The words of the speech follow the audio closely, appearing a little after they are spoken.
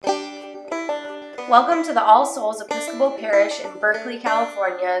Welcome to the All Souls Episcopal Parish in Berkeley,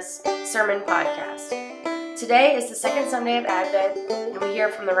 California's Sermon Podcast. Today is the second Sunday of Advent, and we hear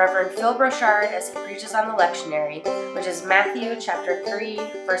from the Reverend Phil Brochard as he preaches on the lectionary, which is Matthew chapter 3,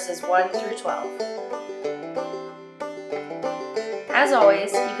 verses 1 through 12. As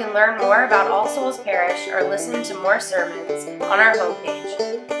always, you can learn more about All Souls Parish or listen to more sermons on our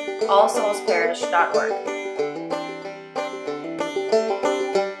homepage, allsoulsparish.org.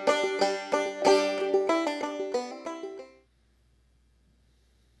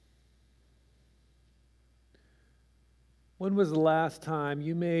 When was the last time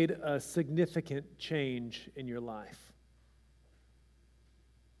you made a significant change in your life?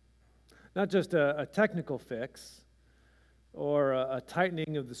 Not just a technical fix or a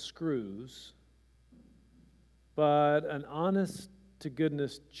tightening of the screws, but an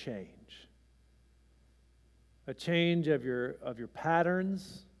honest-to-goodness change. A change of your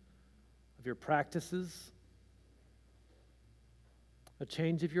patterns, of your practices, a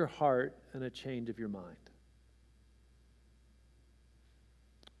change of your heart, and a change of your mind.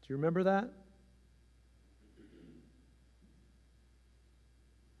 Do you remember that?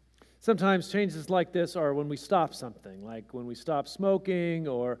 Sometimes changes like this are when we stop something, like when we stop smoking,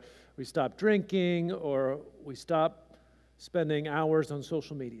 or we stop drinking, or we stop spending hours on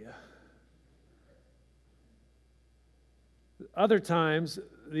social media. Other times,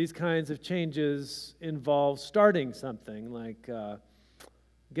 these kinds of changes involve starting something, like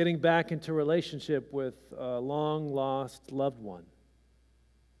getting back into relationship with a long-lost loved one,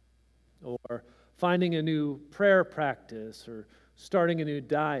 or finding a new prayer practice, or starting a new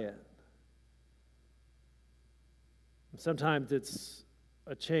diet. And sometimes it's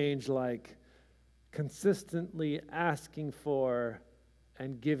a change like consistently asking for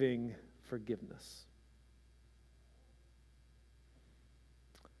and giving forgiveness.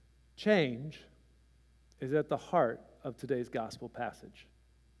 Change is at the heart of today's gospel passage.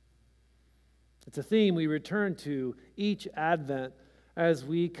 It's a theme we return to each Advent as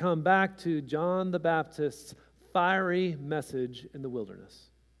we come back to John the Baptist's fiery message in the wilderness.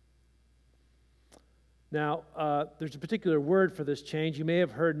 Now, there's a particular word for this change. You may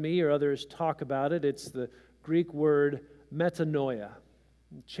have heard me or others talk about it. It's the Greek word metanoia,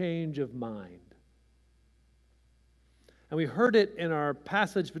 change of mind. And we heard it in our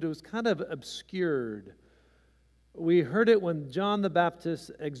passage, but it was kind of obscured. We heard it when John the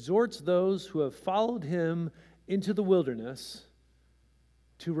Baptist exhorts those who have followed him into the wilderness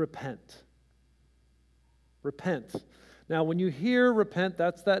to repent. Repent. Now, when you hear repent,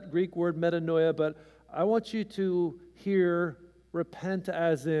 that's that Greek word metanoia, but I want you to hear repent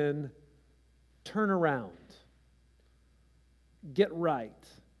as in turn around, get right,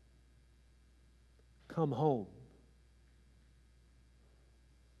 come home.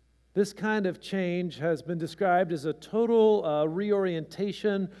 This kind of change has been described as a total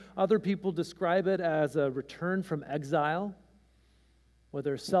reorientation. Other people describe it as a return from exile,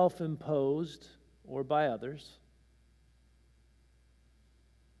 whether self-imposed or by others.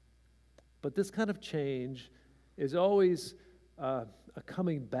 But this kind of change is always a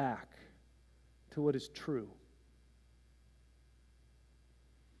coming back to what is true.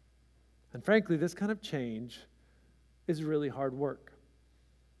 And frankly, this kind of change is really hard work.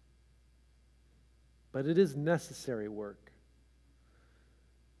 But it is necessary work.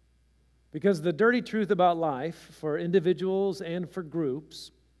 Because the dirty truth about life, for individuals and for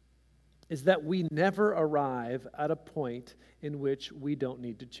groups, is that we never arrive at a point in which we don't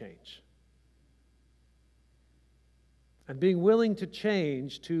need to change. And being willing to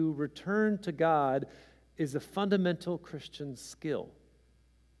change, to return to God, is a fundamental Christian skill.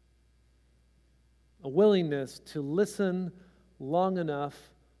 A willingness to listen long enough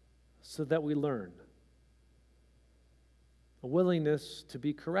so that we learn. A willingness to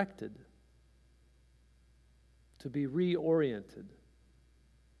be corrected, to be reoriented.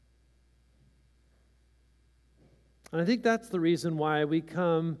 And I think that's the reason why we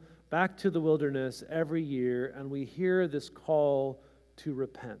come back to the wilderness every year and we hear this call to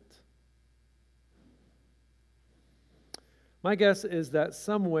repent. My guess is that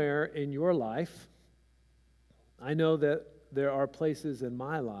somewhere in your life, I know that there are places in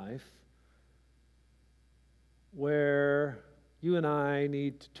my life where you and I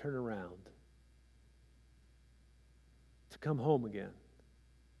need to turn around, to come home again.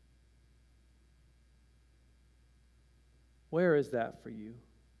 Where is that for you?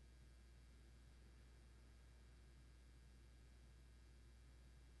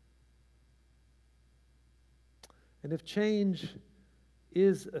 And if change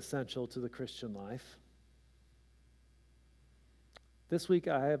is essential to the Christian life, this week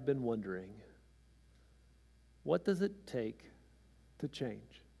I have been wondering, What does it take to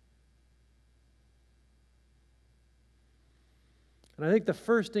change? And I think the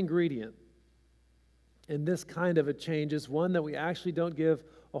first ingredient in this kind of a change is one that we actually don't give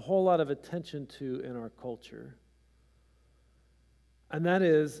a whole lot of attention to in our culture. And that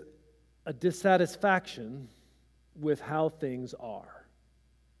is a dissatisfaction with how things are.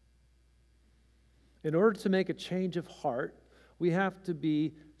 In order to make a change of heart, we have to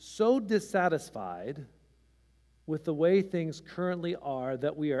be so dissatisfied with the way things currently are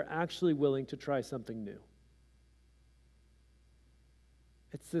that we are actually willing to try something new.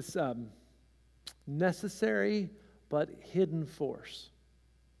 It's this necessary but hidden force.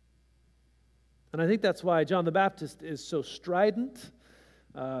 And I think that's why John the Baptist is so strident,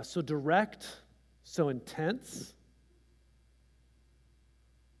 so direct, so intense.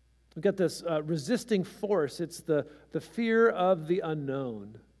 We've got this resisting force. It's the fear of the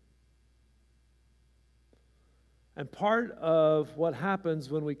unknown. And part of what happens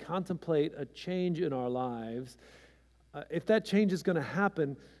when we contemplate a change in our lives, if that change is going to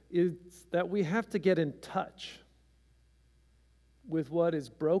happen, is that we have to get in touch with what is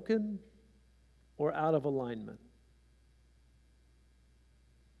broken or out of alignment.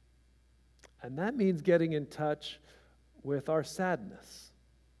 And that means getting in touch with our sadness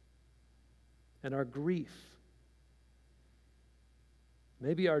and our grief,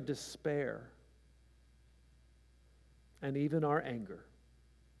 maybe our despair, and even our anger.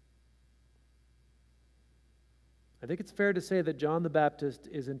 I think it's fair to say that John the Baptist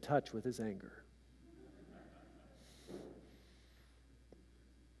is in touch with his anger.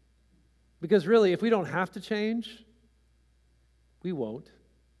 Because really, if we don't have to change, we won't.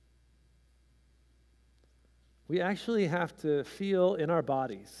 We actually have to feel in our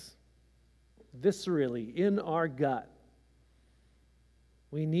bodies, viscerally, in our gut.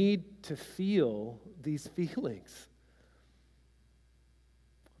 We need to feel these feelings.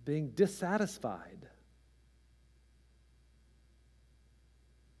 Being dissatisfied.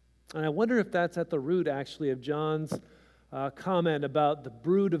 And I wonder if that's at the root, actually, of John's comment about the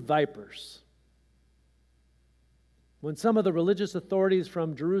brood of vipers. When some of the religious authorities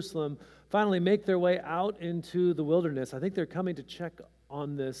from Jerusalem finally make their way out into the wilderness, I think they're coming to check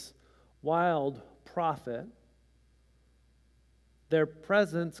on this wild prophet. Their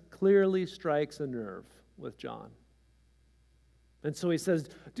presence clearly strikes a nerve with John. And so he says,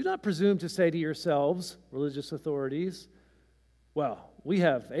 "Do not presume to say to yourselves, religious authorities, well, we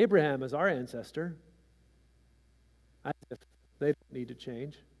have Abraham as our ancestor." As if they don't need to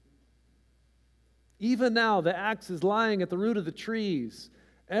change. "Even now the axe is lying at the root of the trees.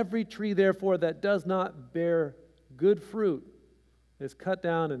 Every tree, therefore, that does not bear good fruit is cut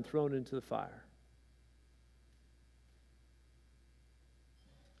down and thrown into the fire."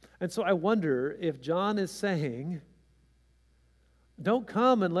 And so I wonder if John is saying, don't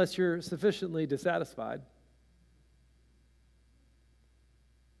come unless you're sufficiently dissatisfied.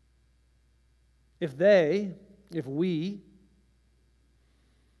 If we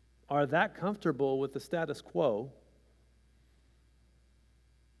are that comfortable with the status quo,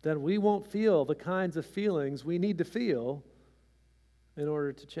 then we won't feel the kinds of feelings we need to feel in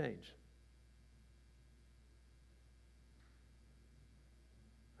order to change.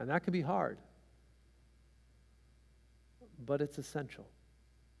 And that can be hard, but it's essential.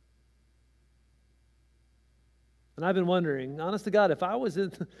 And I've been wondering, honest to God, if I was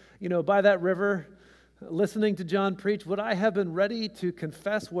by that river listening to John preach, would I have been ready to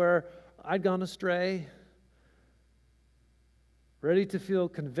confess where I'd gone astray? Ready to feel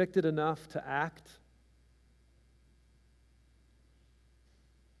convicted enough to act?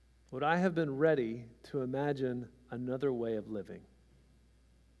 Would I have been ready to imagine another way of living?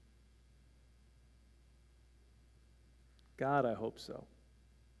 God, I hope so.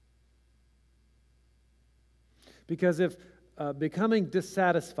 Because if becoming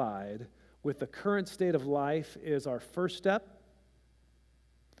dissatisfied with the current state of life is our first step,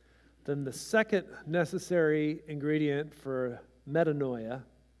 then the second necessary ingredient for metanoia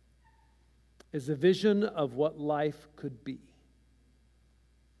is a vision of what life could be.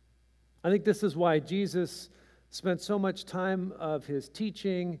 I think this is why Jesus spent so much time of his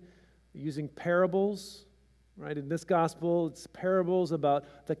teaching using parables, right? In this gospel, it's parables about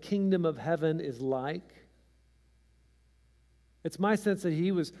the kingdom of heaven is like. It's my sense that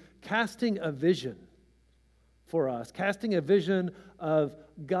he was casting a vision for us, casting a vision of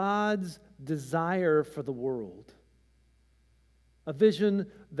God's desire for the world. A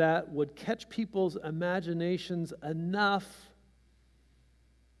vision that would catch people's imaginations enough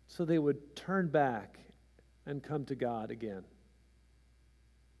so they would turn back and come to God again.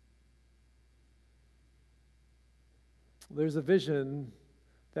 There's a vision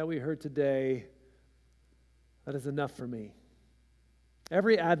that we heard today that is enough for me.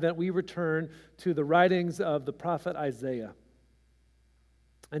 Every Advent, we return to the writings of the prophet Isaiah.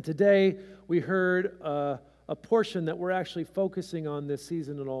 And today, we heard a portion that we're actually focusing on this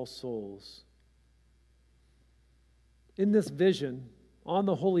season in All Souls. In this vision, on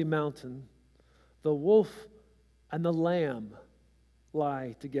the holy mountain, the wolf and the lamb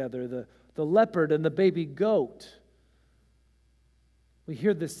lie together, the leopard and the baby goat. We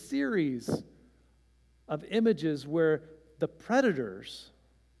hear this series of images where the predators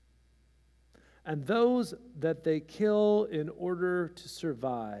and those that they kill in order to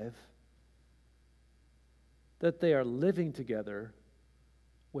survive, that they are living together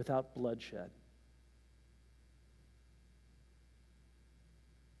without bloodshed.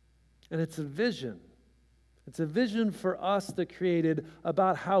 And it's a vision. It's a vision for us that created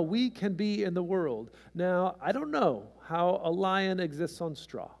about how we can be in the world. Now, I don't know how a lion exists on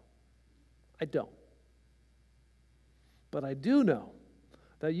straw. I don't. But I do know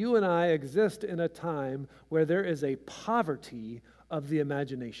that you and I exist in a time where there is a poverty of the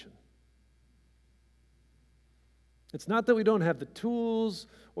imagination. It's not that we don't have the tools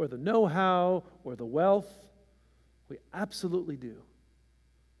or the know-how or the wealth. We absolutely do,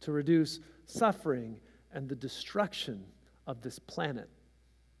 to reduce suffering and the destruction of this planet.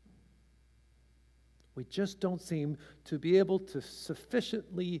 We just don't seem to be able to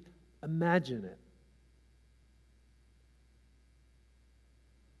sufficiently imagine it.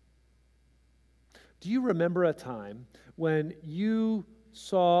 Do you remember a time when you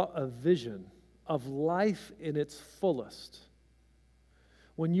saw a vision of life in its fullest?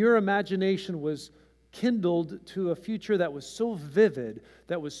 When your imagination was kindled to a future that was so vivid,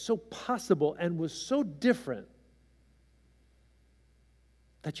 that was so possible, and was so different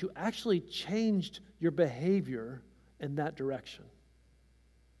that you actually changed your behavior in that direction?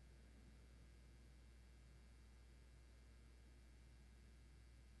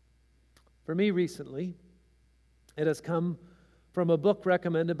 For me recently, it has come from a book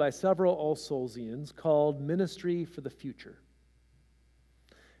recommended by several All Soulsians called Ministry for the Future.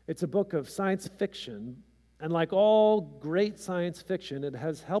 It's a book of science fiction, and like all great science fiction, it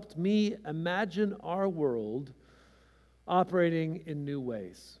has helped me imagine our world operating in new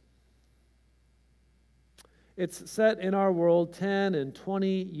ways. It's set in our world 10 and 20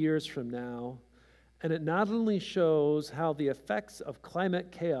 years from now, and it not only shows how the effects of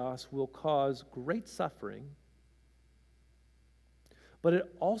climate chaos will cause great suffering, but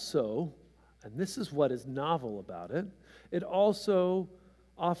it also, and this is what is novel about it, it also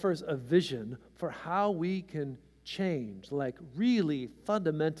offers a vision for how we can change, like really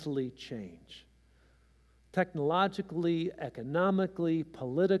fundamentally change. Technologically, economically,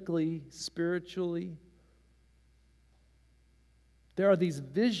 politically, spiritually. There are these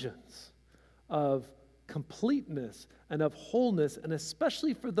visions of completeness and of wholeness, and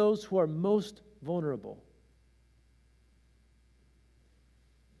especially for those who are most vulnerable.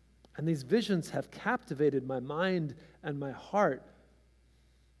 And these visions have captivated my mind and my heart.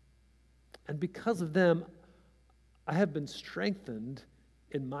 And because of them, I have been strengthened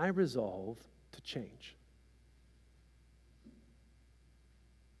in my resolve to change.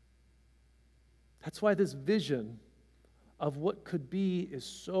 That's why this vision of what could be is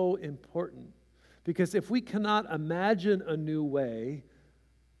so important. Because if we cannot imagine a new way,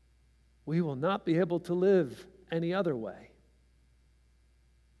 we will not be able to live any other way.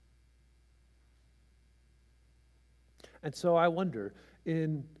 And so I wonder,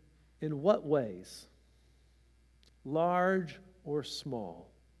 in what ways, large or small,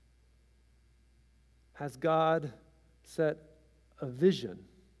 has God set a vision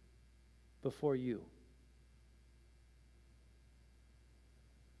before you?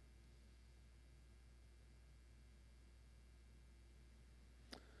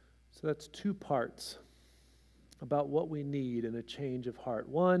 So that's two parts about what we need in a change of heart.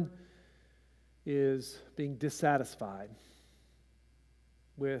 One is being dissatisfied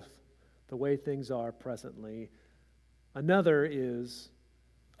with the way things are presently. Another is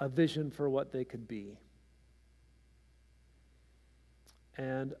a vision for what they could be.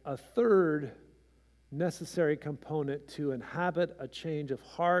 And a third necessary component to inhabit a change of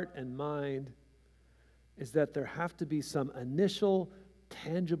heart and mind is that there have to be some initial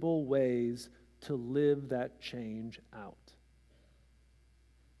tangible ways to live that change out.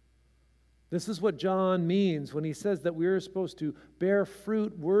 This is what John means when he says that we're supposed to bear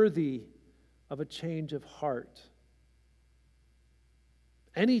fruit worthy of a change of heart.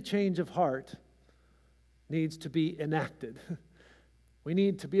 Any change of heart needs to be enacted. We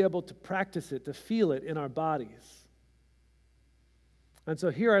need to be able to practice it, to feel it in our bodies. And so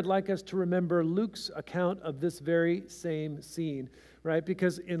here I'd like us to remember Luke's account of this very same scene, right?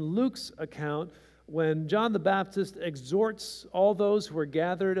 Because in Luke's account, when John the Baptist exhorts all those who are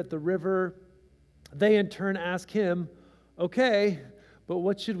gathered at the river, they in turn ask him, okay, but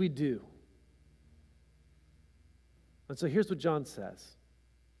what should we do? And so here's what John says.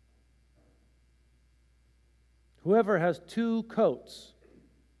 Whoever has 2 coats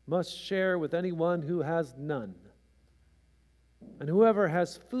must share with anyone who has none. And whoever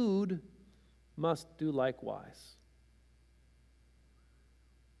has food must do likewise.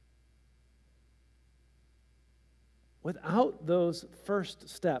 Without those first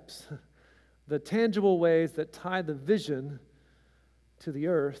steps, the tangible ways that tie the vision to the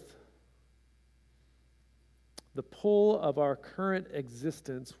earth, the pull of our current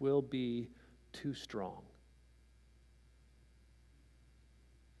existence will be too strong.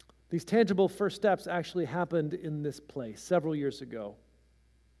 These tangible first steps actually happened in this place several years ago.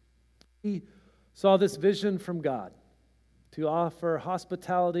 He saw this vision from God to offer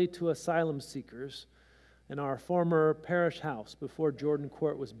hospitality to asylum seekers in our former parish house before Jordan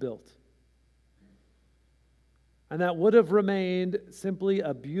Court was built. And that would have remained simply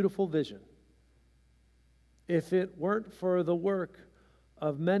a beautiful vision if it weren't for the work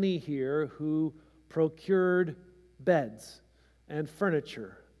of many here who procured beds and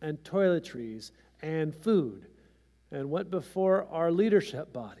furniture and toiletries and food and went before our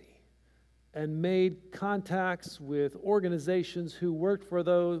leadership body and made contacts with organizations who worked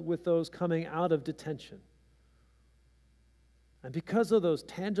with those coming out of detention. And because of those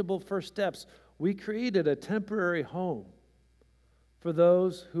tangible first steps, we created a temporary home for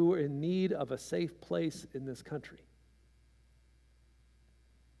those who were in need of a safe place in this country.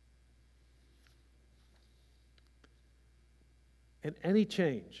 And any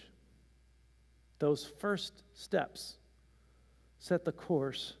change, those first steps set the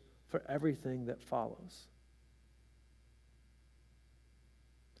course for everything that follows.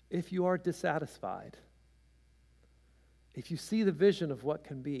 If you are dissatisfied, if you see the vision of what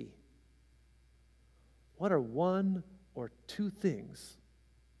can be, what are 1 or 2 things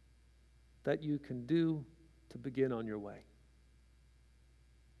that you can do to begin on your way?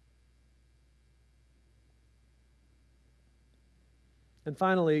 And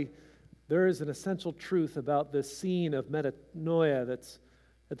finally, there is an essential truth about this scene of metanoia that's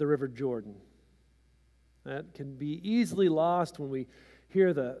at the River Jordan that can be easily lost when we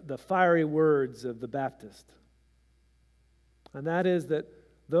hear the fiery words of the Baptist. And that is that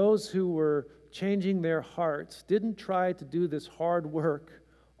those who were changing their hearts didn't try to do this hard work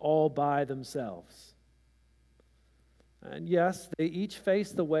all by themselves. And yes, they each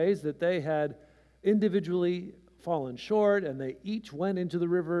faced the ways that they had individually fallen short, and they each went into the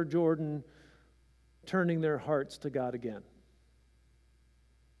River Jordan, turning their hearts to God again.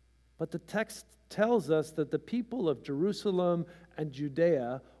 But the text tells us that the people of Jerusalem and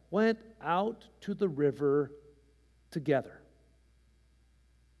Judea went out to the river together.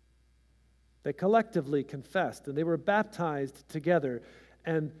 They collectively confessed, and they were baptized together.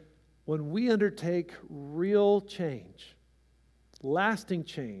 And when we undertake real change, lasting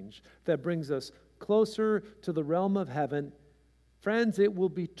change that brings us closer to the realm of heaven, friends, it will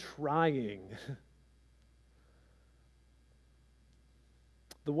be trying.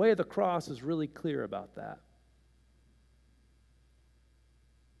 The way of the cross is really clear about that.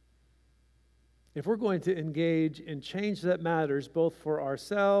 If we're going to engage in change that matters both for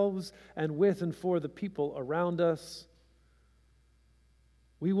ourselves and with and for the people around us,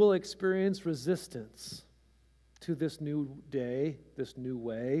 we will experience resistance to this new day, this new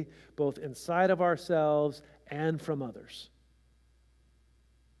way, both inside of ourselves and from others.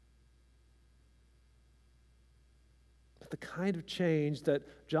 But the kind of change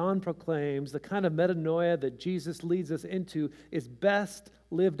that John proclaims, the kind of metanoia that Jesus leads us into, is best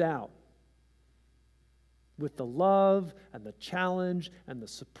lived out with the love and the challenge and the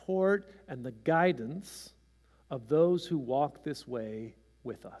support and the guidance of those who walk this way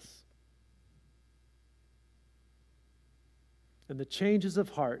with us. And the changes of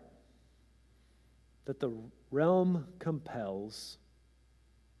heart that the realm compels,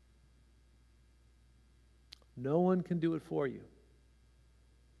 no one can do it for you,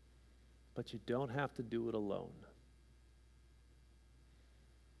 but you don't have to do it alone.